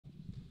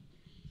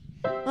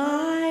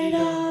Light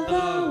of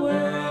the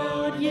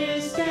world, you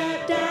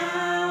step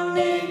down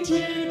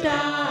into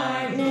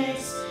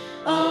darkness.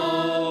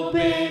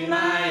 Open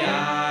my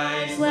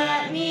eyes,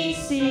 let me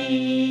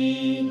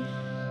see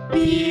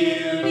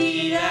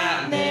beauty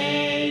that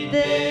made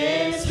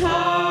this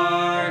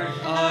heart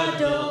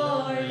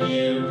adore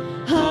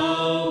you.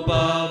 Hope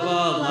of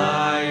a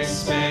life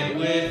spent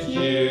with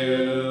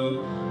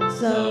you.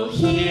 So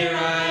here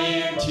I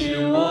am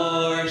to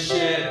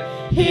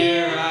worship,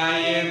 here I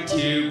am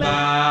to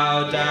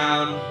bow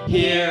down,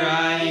 here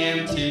I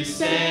am to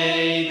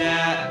say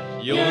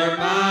that you're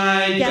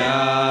my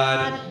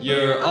God.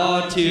 You're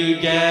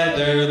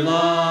altogether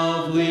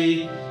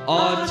lovely,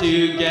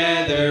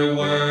 altogether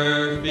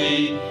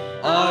worthy,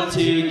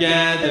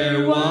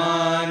 altogether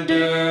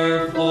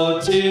wonderful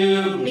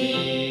to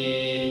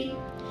me.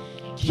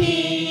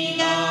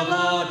 King of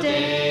all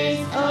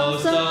days, oh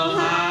so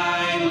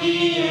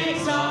highly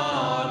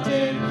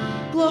exalted,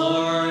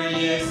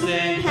 glorious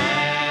in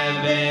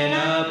heaven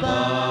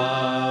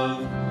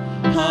above.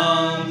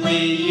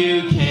 Humbly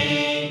you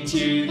came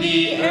to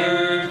the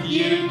earth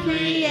you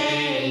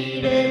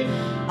created,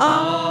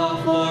 all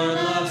for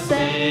love's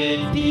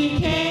sake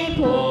became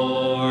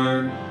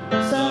poor.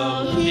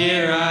 So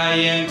here I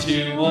am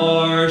to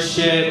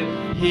worship,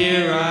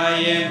 here I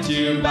am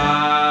to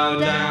bow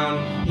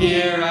down,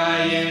 here I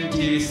am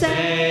to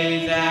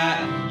say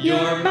that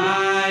you're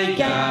my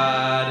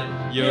God.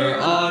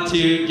 You're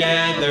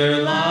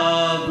altogether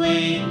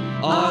lovely,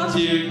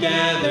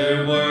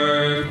 altogether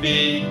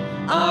worthy,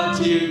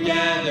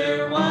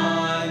 altogether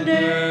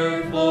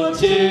wonderful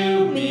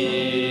to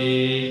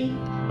me.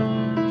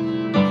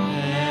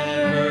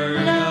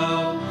 Never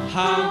know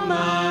how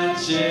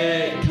much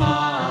it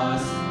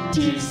costs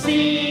to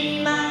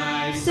see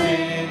my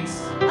sins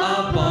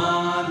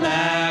upon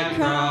that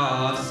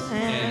cross,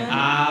 and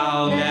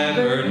I'll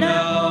never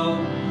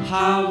know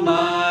how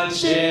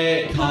much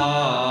it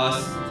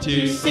costs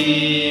to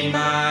see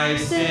my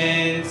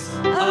sins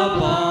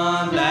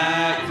upon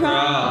that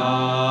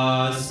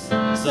cross.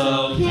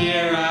 So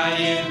here I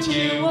am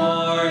to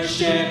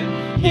worship,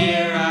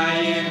 here I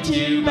am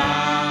to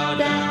bow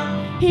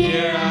down,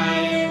 here I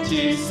am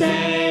to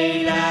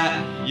say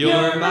that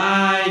you're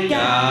my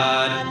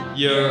God.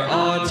 You're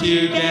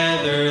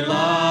altogether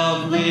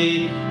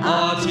lovely,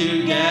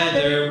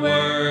 altogether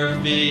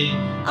worthy,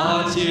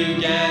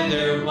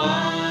 altogether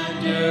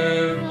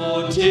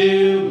wonderful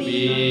to